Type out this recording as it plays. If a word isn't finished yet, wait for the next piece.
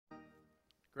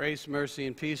Grace, mercy,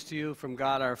 and peace to you from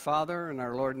God our Father and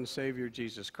our Lord and Savior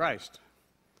Jesus Christ.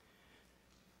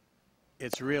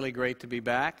 It's really great to be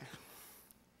back,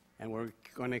 and we're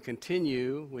going to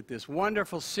continue with this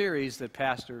wonderful series that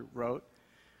Pastor wrote,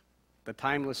 The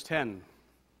Timeless 10,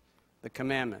 the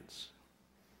Commandments.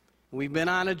 We've been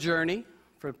on a journey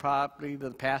for probably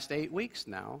the past 8 weeks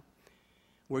now.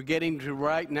 We're getting to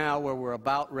right now where we're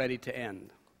about ready to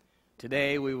end.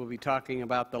 Today we will be talking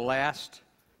about the last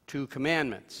 2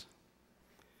 commandments.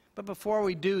 But before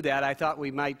we do that, I thought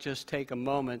we might just take a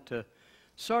moment to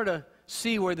sort of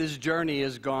see where this journey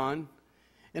has gone.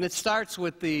 And it starts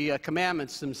with the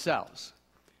commandments themselves.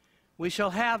 We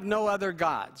shall have no other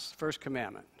gods, first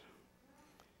commandment.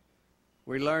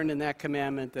 We learned in that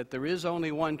commandment that there is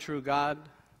only one true God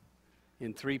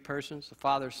in 3 persons, the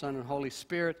Father, Son, and Holy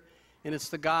Spirit. And it's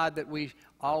the God that we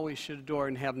always should adore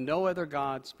and have no other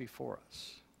gods before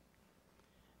us.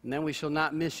 And then we shall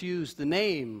not misuse the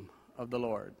name of the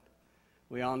Lord.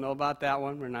 We all know about that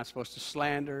one. We're not supposed to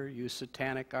slander, use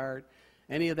satanic art,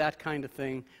 any of that kind of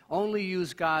thing. Only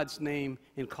use God's name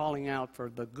in calling out for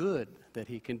the good that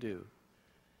he can do.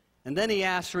 And then he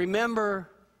asks, remember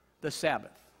the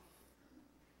Sabbath.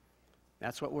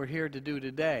 That's what we're here to do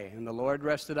today. And the Lord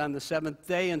rested on the 7th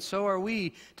day, and so are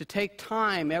we, to take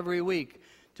time every week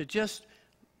to just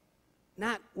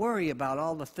not worry about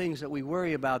all the things that we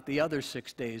worry about the other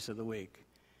 6 days of the week,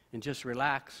 and just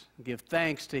relax and give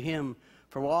thanks to him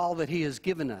for all that he has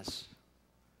given us.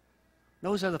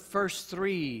 Those are the first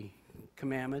 3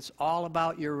 commandments, all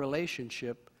about your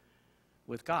relationship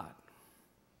with God.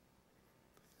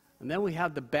 And then we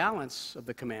have the balance of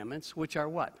the commandments, which are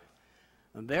what?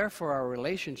 And therefore our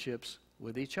relationships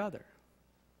with each other.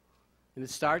 And it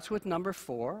starts with number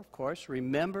 4, of course.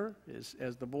 Remember,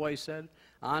 as the boy said,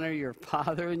 honor your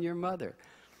father and your mother.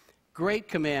 Great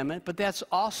commandment, but that's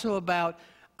also about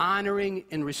honoring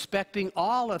and respecting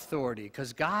all authority,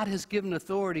 because God has given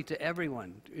authority to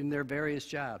everyone in their various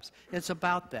jobs. It's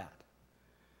about that.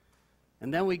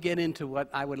 And then we get into what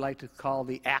I would like to call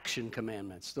the action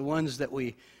commandments, the ones that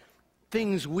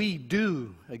things we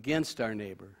do against our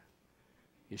neighbor.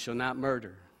 You shall not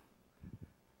murder.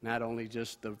 Not only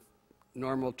just the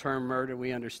normal term murder,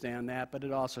 we understand that, but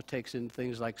it also takes in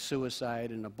things like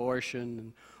suicide and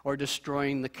abortion or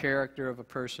destroying the character of a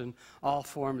person, all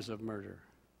forms of murder.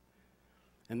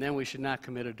 And then we should not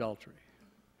commit adultery.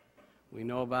 We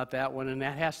know about that one, and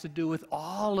that has to do with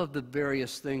all of the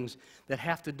various things that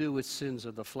have to do with sins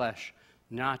of the flesh,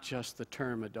 not just the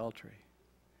term adultery.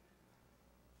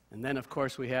 And then, of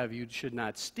course, we have you should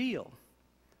not steal.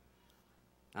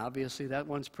 Obviously, that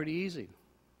one's pretty easy.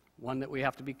 One that we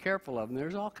have to be careful of, and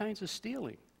there's all kinds of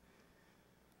stealing.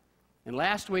 And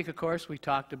last week, of course, we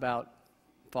talked about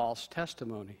false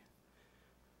testimony,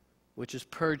 which is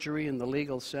perjury in the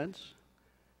legal sense.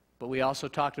 But we also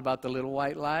talked about the little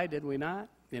white lie, did we not?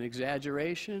 And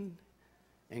exaggeration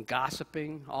and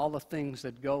gossiping, all the things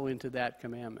that go into that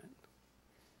commandment.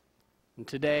 And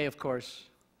today, of course,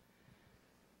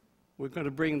 we're going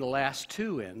to bring the last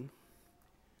 2 in.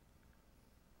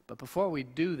 But before we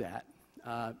do that,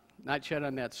 not yet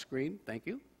on that screen, thank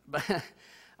you. But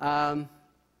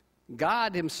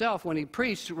God himself, when he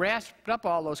preached, wrapped up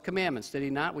all those commandments, did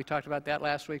he not? We talked about that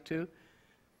last week too.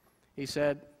 He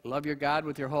said, love your God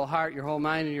with your whole heart, your whole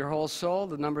mind, and your whole soul,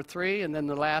 the number 3. And then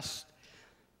the last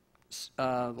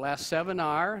 7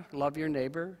 are, love your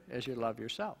neighbor as you love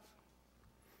yourself.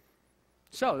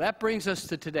 So that brings us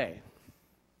to today.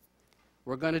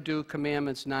 We're going to do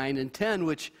commandments 9 and 10,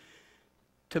 which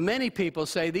to many people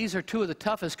say these are 2 of the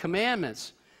toughest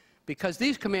commandments, because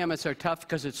these commandments are tough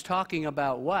because it's talking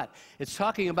about what? It's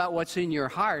talking about what's in your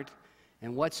heart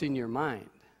and what's in your mind.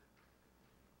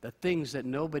 The things that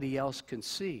nobody else can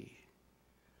see.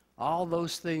 All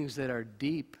those things that are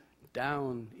deep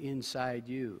down inside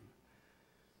you.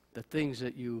 The things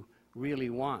that you really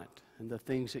want, and the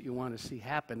things that you want to see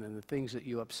happen, and the things that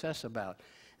you obsess about,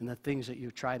 and the things that you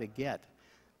try to get.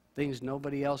 Things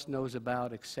nobody else knows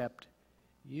about except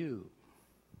you.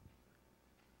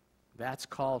 That's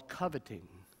called coveting.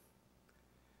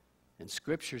 And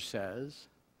Scripture says,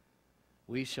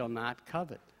 we shall not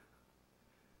covet.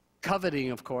 Coveting,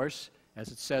 of course, as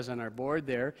it says on our board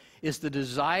there, is the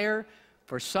desire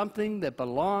for something that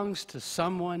belongs to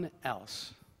someone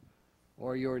else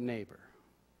or your neighbor.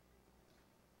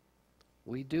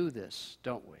 We do this,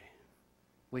 don't we?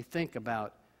 We think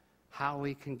about how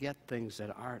we can get things that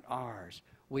aren't ours.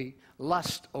 We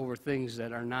lust over things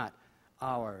that are not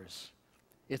ours.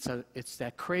 It's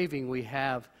that craving we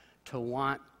have to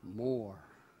want more.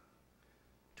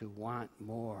 To want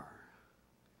more.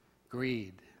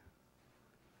 Greed.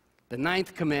 The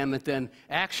 9th commandment then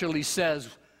actually says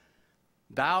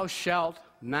Thou shalt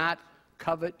not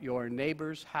covet your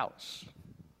neighbor's house.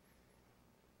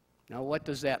 Now, what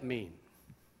does that mean?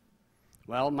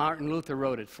 Well, Martin Luther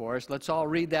wrote it for us. Let's all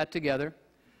read that together.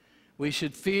 We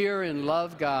should fear and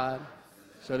love God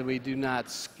so that we do not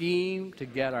scheme to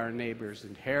get our neighbor's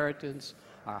inheritance,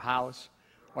 our house,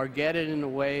 or get it in a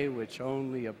way which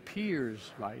only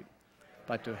appears right,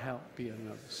 but to help be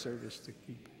another service to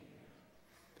keep.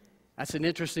 That's an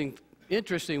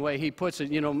interesting way he puts it.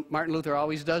 You know, Martin Luther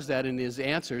always does that in his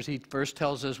answers. He first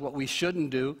tells us what we shouldn't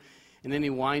do, and then he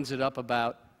winds it up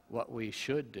about what we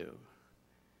should do.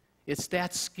 It's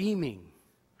that scheming.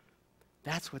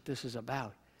 That's what this is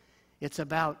about. It's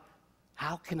about,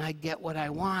 how can I get what I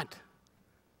want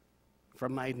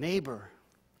from my neighbor?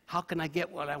 How can I get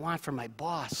what I want from my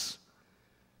boss?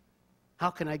 How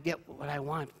can I get what I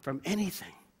want from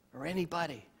anything or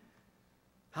anybody?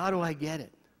 How do I get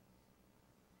it?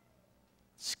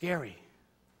 It's scary.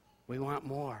 We want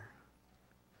more.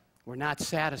 We're not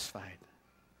satisfied.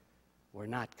 We're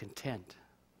not content.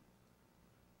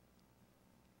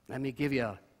 Let me give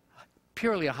you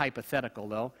purely a hypothetical,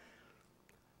 though.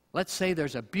 Let's say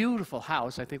there's a beautiful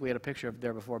house. I think we had a picture of it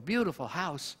there before. Beautiful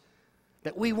house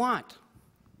that we want.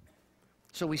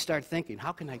 So we start thinking,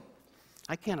 how can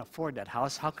I can't afford that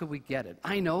house. How could we get it?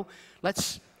 I know.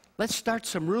 Let's start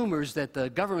some rumors that the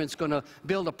government's going to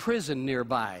build a prison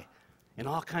nearby, and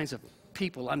all kinds of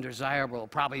people undesirable will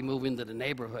probably move into the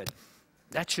neighborhood.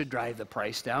 That should drive the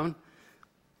price down.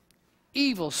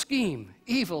 Evil scheme,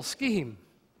 evil scheme.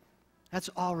 That's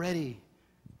already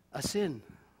a sin.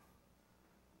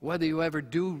 Whether you ever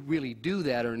really do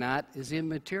that or not is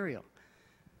immaterial.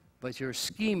 But you're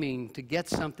scheming to get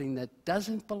something that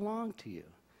doesn't belong to you.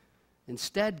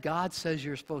 Instead, God says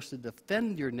you're supposed to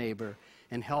defend your neighbor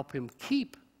and help him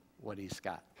keep what he's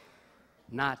got,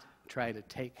 not try to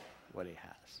take what he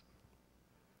has.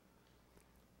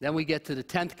 Then we get to the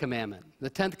 10th commandment. The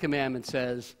 10th commandment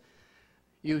says,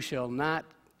 you shall not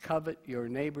covet your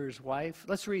neighbor's wife.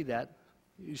 Let's read that.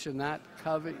 You shall not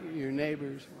covet your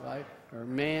neighbor's wife, or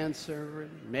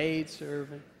manservant,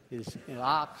 maidservant, his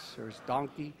ox or his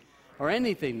donkey, or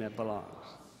anything that belongs.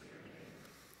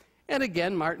 And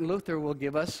again, Martin Luther will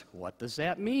give us, what does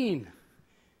that mean?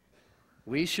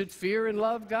 We should fear and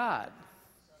love God.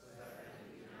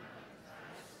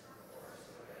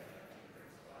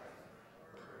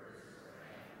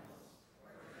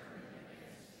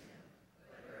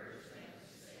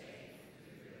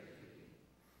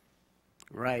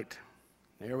 Right.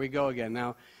 There we go again.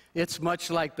 Now, it's much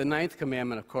like the 9th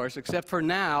commandment, of course, except for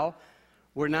now,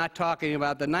 we're not talking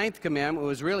about the 9th commandment. It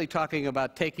was really talking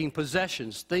about taking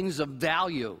possessions, things of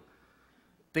value,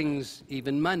 things,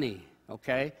 even money,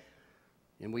 okay?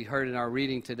 And we heard in our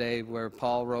reading today where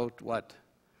Paul wrote, what?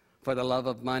 For the love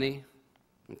of money,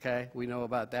 okay? We know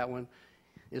about that one,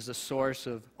 is the source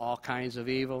of all kinds of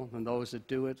evil, and those that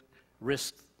do it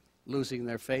risk losing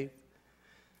their faith.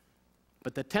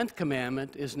 But the 10th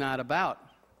commandment is not about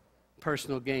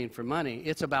personal gain for money.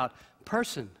 It's about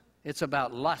person. It's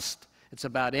about lust. It's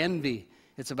about envy.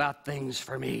 It's about things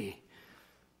for me.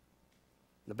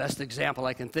 The best example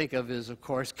I can think of is, of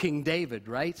course, King David,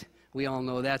 right? We all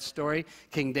know that story.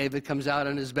 King David comes out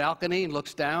on his balcony and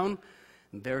looks down,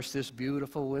 and there's this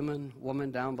beautiful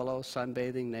woman down below,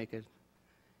 sunbathing naked,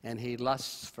 and he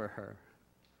lusts for her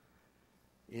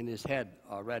in his head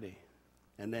already,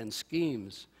 and then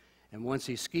schemes. And once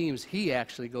he schemes, he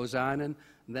actually goes on and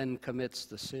then commits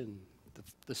the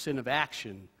sin of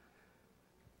action.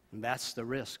 And that's the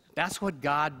risk. That's what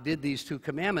God did these 2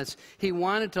 commandments. He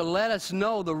wanted to let us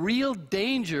know the real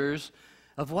dangers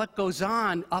of what goes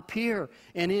on up here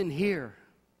and in here.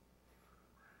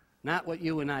 Not what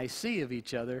you and I see of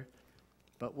each other,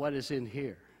 but what is in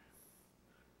here.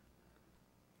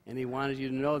 And he wanted you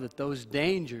to know that those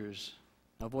dangers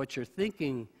of what you're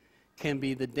thinking can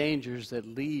be the dangers that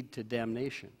lead to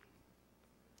damnation.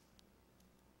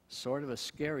 Sort of a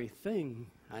scary thing,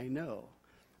 I know.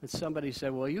 And somebody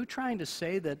said, well, are you trying to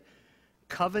say that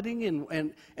coveting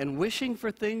and wishing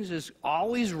for things is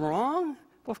always wrong?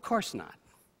 Well, of course not.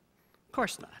 Of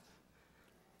course not.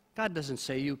 God doesn't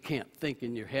say you can't think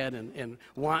in your head and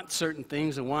want certain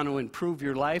things and want to improve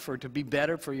your life or to be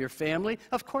better for your family.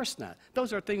 Of course not.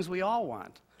 Those are things we all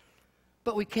want.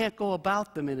 But we can't go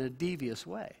about them in a devious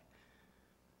way.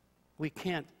 We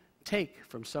can't take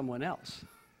from someone else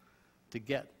to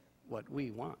get what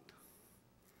we want.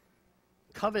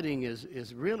 Coveting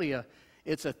is really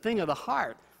it's a thing of the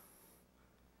heart.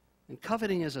 And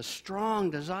coveting is a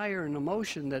strong desire and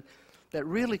emotion that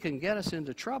really can get us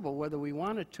into trouble whether we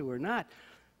want it to or not.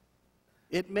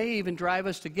 It may even drive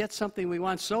us to get something we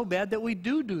want so bad that we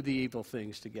do the evil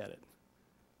things to get it.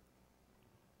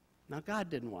 Now, God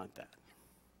didn't want that.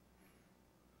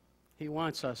 He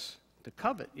wants us to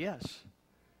covet, yes.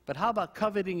 But how about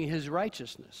coveting his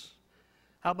righteousness?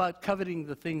 How about coveting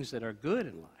the things that are good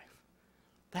in life?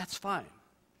 That's fine.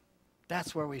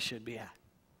 That's where we should be at.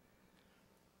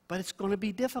 But it's going to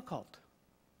be difficult.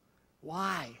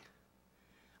 Why?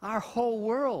 Our whole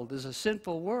world is a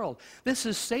sinful world. This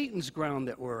is Satan's ground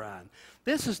that we're on.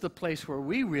 This is the place where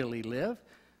we really live.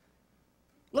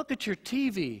 Look at your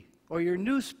TV or your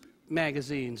news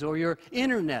magazines or your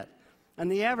internet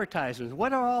and the advertisements.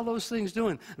 What are all those things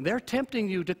doing? They're tempting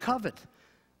you to covet.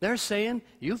 They're saying,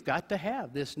 you've got to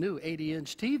have this new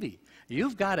 80-inch TV.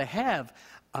 You've got to have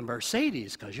a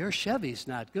Mercedes because your Chevy's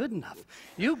not good enough.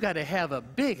 You've got to have a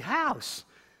big house.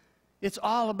 It's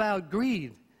all about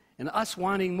greed and us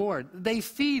wanting more. They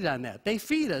feed on that. They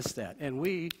feed us that, and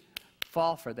we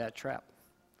fall for that trap.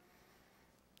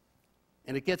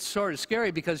 And it gets sort of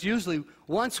scary because usually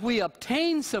once we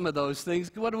obtain some of those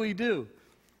things, what do?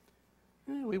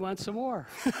 We want some more.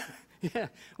 Yeah,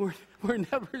 we're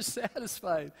never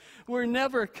satisfied. We're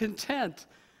never content.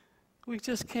 We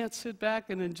just can't sit back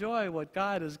and enjoy what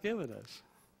God has given us.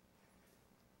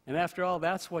 And after all,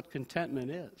 that's what contentment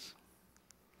is.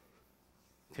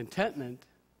 Contentment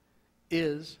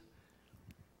is,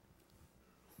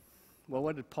 well,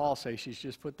 what did Paul say? She's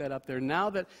just put that up there. Now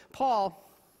that Paul,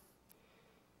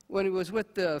 when he was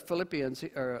with the Philippians,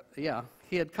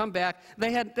 he had come back.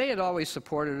 They had always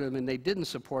supported him, and they didn't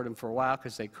support him for a while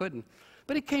because they couldn't.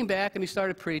 But he came back, and he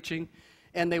started preaching,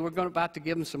 and they were about to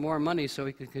give him some more money so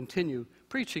he could continue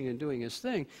preaching and doing his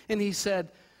thing. And he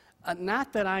said,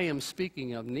 not that I am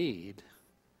speaking of need,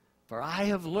 for I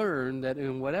have learned that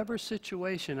in whatever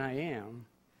situation I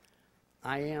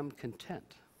am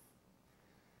content.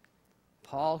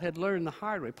 Paul had learned the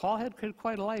hard way. Paul had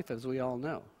quite a life, as we all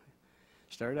know.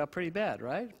 Started out pretty bad,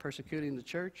 right? Persecuting the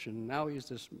church, and now he's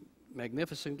this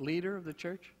magnificent leader of the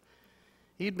church.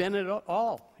 He'd been at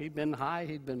all. He'd been high,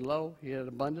 he'd been low, he had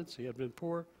abundance, he had been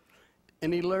poor.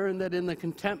 And he learned that in the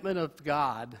contentment of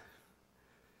God,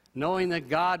 knowing that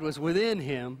God was within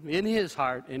him, in his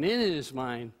heart, and in his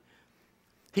mind,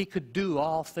 he could do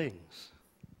all things.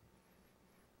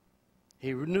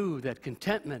 He knew that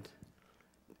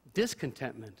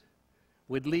discontentment,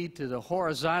 would lead to the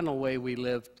horizontal way we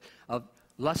lived of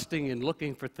lusting and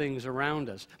looking for things around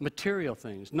us, material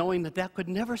things, knowing that that could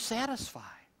never satisfy.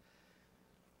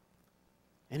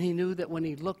 And he knew that when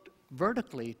he looked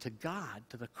vertically to God,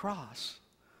 to the cross,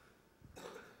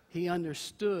 he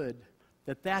understood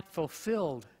that that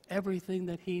fulfilled everything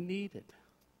that he needed.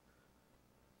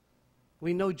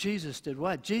 We know Jesus did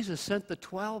what? Jesus sent the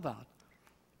 12 out.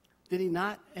 Did he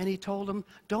not? And he told them,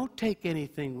 don't take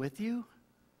anything with you.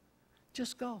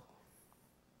 Just go.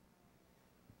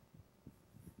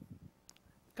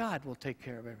 God will take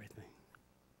care of everything.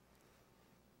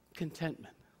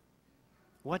 Contentment.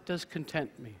 What does content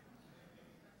mean?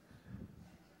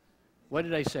 What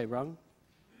did I say wrong?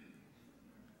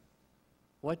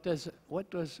 What does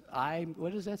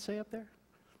that say up there?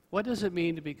 What does it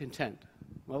mean to be content?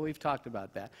 Well, we've talked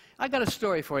about that. I got a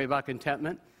story for you about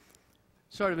contentment.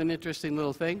 Sort of an interesting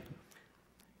little thing.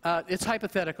 It's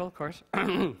hypothetical, of course.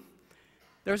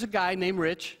 There's a guy named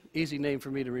Rich, easy name for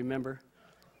me to remember.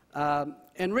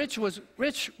 And Rich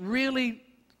really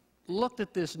looked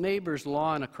at this neighbor's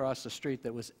lawn across the street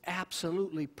that was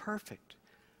absolutely perfect,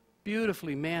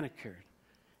 beautifully manicured,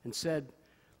 and said,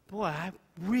 boy, I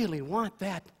really want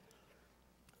that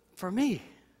for me,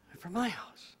 for my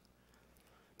house.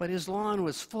 But his lawn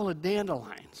was full of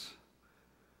dandelions.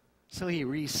 So he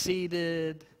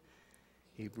reseeded,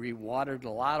 he re-watered a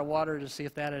lot of water to see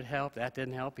if that had helped. That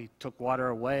didn't help. He took water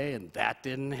away, and that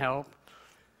didn't help.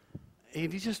 He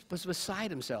just was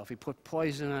beside himself. He put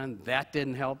poison on. That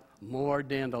didn't help. More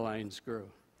dandelions grew.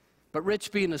 But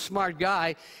Rich, being a smart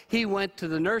guy, he went to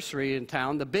the nursery in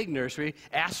town, the big nursery,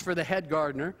 asked for the head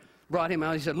gardener, brought him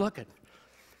out. He said, look,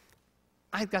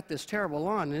 I've got this terrible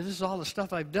lawn, and this is all the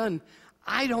stuff I've done.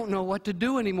 I don't know what to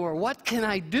do anymore. What can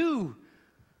I do?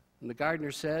 And the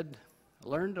gardener said,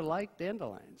 learn to like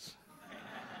dandelions.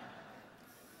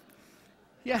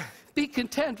 Yeah, be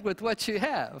content with what you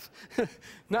have,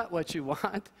 not what you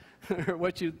want or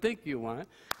what you think you want,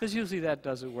 because usually that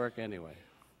doesn't work anyway.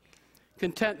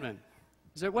 Contentment.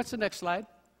 What's the next slide?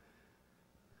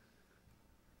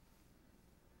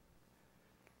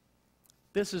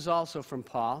 This is also from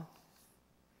Paul.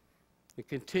 It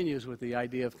continues with the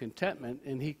idea of contentment,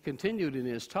 and he continued in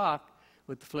his talk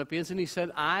with the Philippians, and he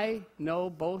said, I know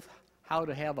both how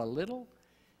to have a little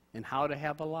and how to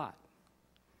have a lot.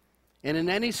 And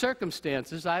in any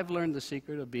circumstances, I've learned the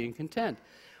secret of being content.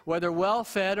 whether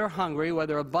well-fed or hungry,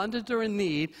 whether abundant or in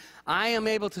need, I am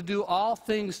able to do all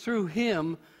things through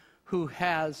him who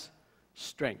has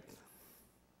strength.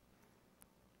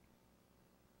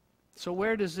 So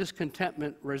where does this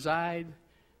contentment reside?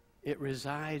 It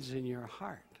resides in your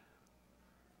heart.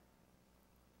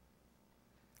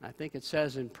 I think it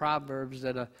says in Proverbs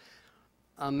that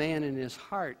a man in his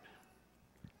heart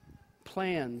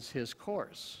plans his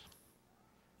course,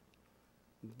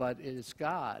 but it is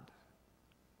God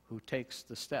who takes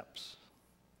the steps.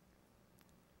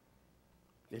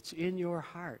 It's in your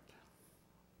heart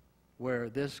where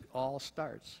this all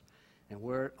starts and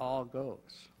where it all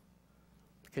goes.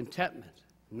 Contentment,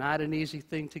 not an easy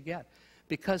thing to get,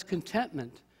 because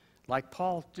contentment, like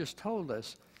Paul just told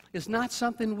us, is not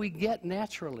something we get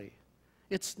naturally.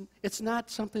 It's not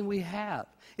something we have.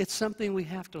 It's something we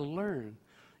have to learn.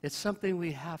 It's something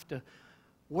we have to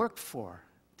work for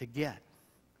to get.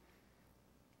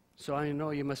 So I know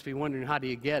you must be wondering, how do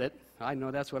you get it? I know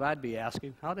that's what I'd be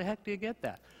asking. How the heck do you get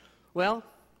that? Well,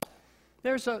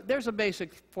 there's a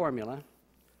basic formula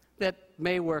that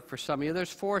may work for some of you.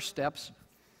 There's 4 steps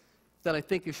that I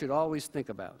think you should always think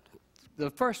about. The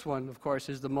first one, of course,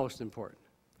 is the most important.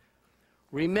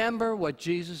 Remember what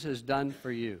Jesus has done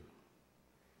for you.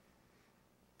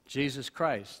 Jesus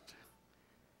Christ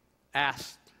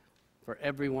asked for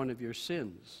every one of your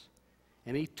sins,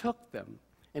 and he took them,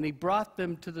 and he brought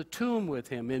them to the tomb with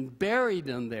him and buried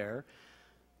them there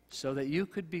so that you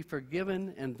could be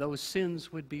forgiven and those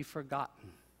sins would be forgotten.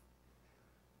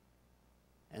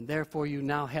 And therefore you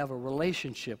now have a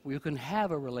relationship. You can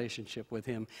have a relationship with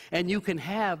him, and you can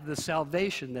have the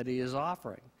salvation that he is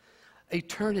offering.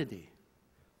 Eternity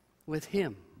with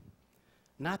him.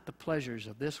 Not the pleasures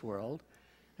of this world.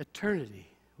 Eternity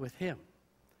with him.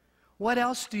 What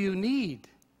else do you need?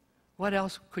 What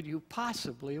else could you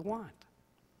possibly want?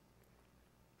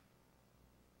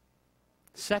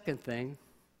 Second thing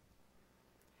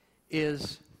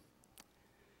is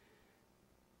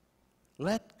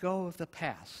let go of the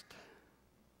past.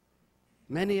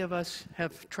 Many of us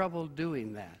have trouble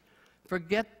doing that.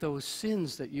 Forget those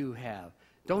sins that you have.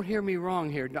 Don't hear me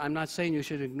wrong here. I'm not saying you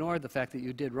should ignore the fact that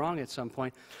you did wrong at some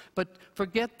point, but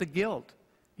forget the guilt.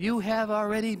 You have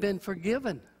already been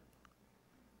forgiven.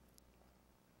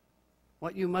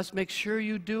 What you must make sure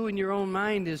you do in your own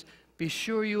mind is be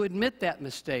sure you admit that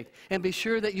mistake and be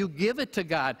sure that you give it to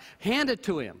God. Hand it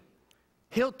to him.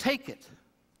 He'll take it.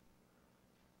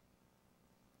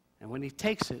 And when he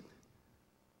takes it,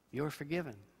 you're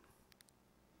forgiven.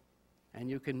 And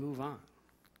you can move on.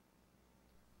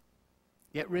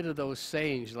 Get rid of those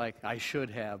sayings like, I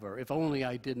should have, or if only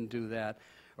I didn't do that,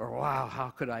 or wow, how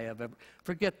could I have ever.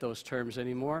 Forget those terms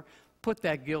anymore. Put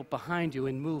that guilt behind you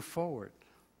and move forward.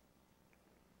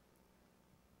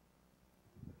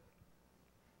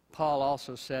 Paul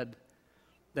also said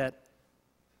that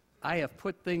I have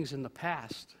put things in the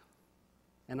past,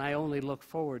 and I only look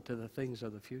forward to the things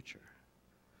of the future.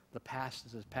 The past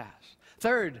is the past.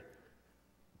 Third,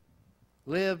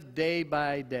 live day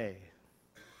by day.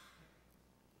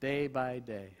 Day by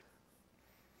day.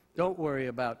 Don't worry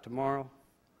about tomorrow.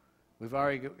 We've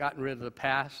already gotten rid of the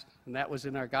past, and that was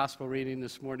in our gospel reading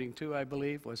this morning too, I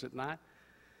believe, was it not?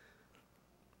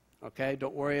 Okay,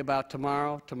 don't worry about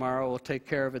tomorrow. Tomorrow will take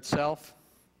care of itself.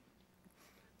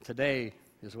 Today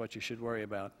is what you should worry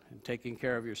about, and taking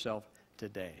care of yourself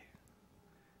today.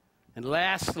 And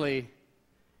lastly,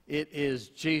 it is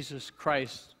Jesus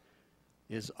Christ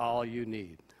is all you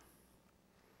need.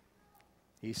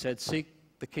 He said, seek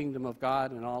the kingdom of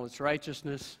God and all its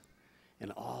righteousness,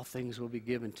 and all things will be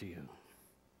given to you.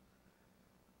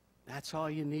 That's all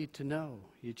you need to know.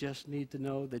 You just need to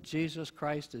know that Jesus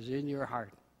Christ is in your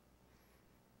heart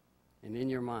and in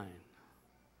your mind.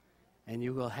 And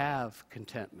you will have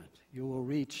contentment. You will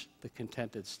reach the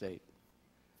contented state.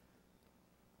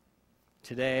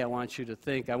 Today I want you to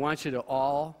think, I want you to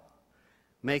all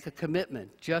make a commitment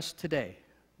just today.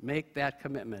 Make that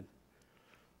commitment.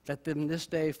 That from this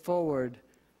day forward,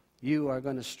 you are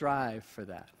going to strive for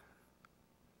that.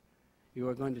 You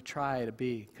are going to try to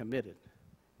be committed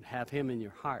and have him in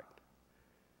your heart.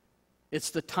 It's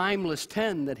the timeless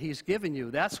 10 that he's given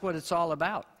you. That's what it's all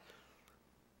about.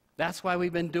 That's why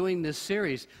we've been doing this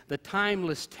series. The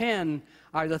timeless 10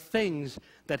 are the things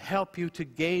that help you to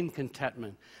gain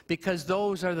contentment, because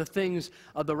those are the things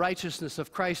of the righteousness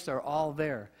of Christ are all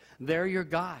there. They're your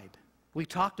guide. We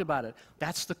talked about it.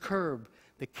 That's the curb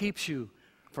that keeps you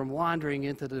from wandering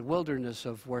into the wilderness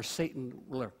of where Satan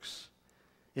lurks.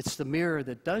 It's the mirror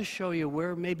that does show you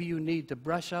where maybe you need to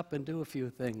brush up and do a few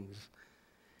things.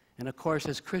 And of course,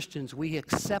 as Christians, we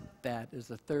accept that as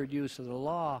the third use of the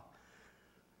law.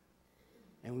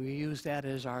 And we use that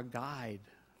as our guide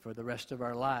for the rest of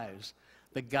our lives,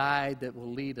 the guide that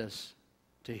will lead us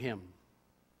to Him.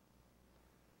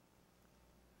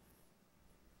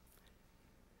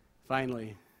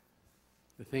 Finally,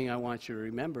 the thing I want you to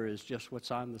remember is just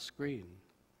what's on the screen.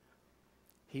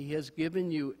 He has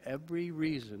given you every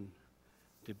reason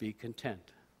to be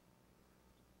content.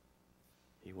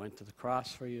 He went to the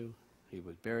cross for you. He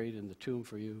was buried in the tomb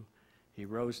for you. He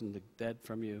rose from the dead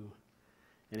from you.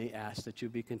 And He asks that you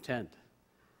be content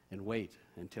and wait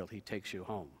until He takes you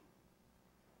home.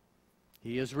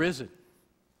 He is risen.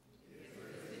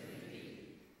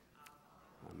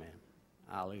 Amen.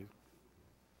 Ali,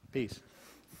 peace.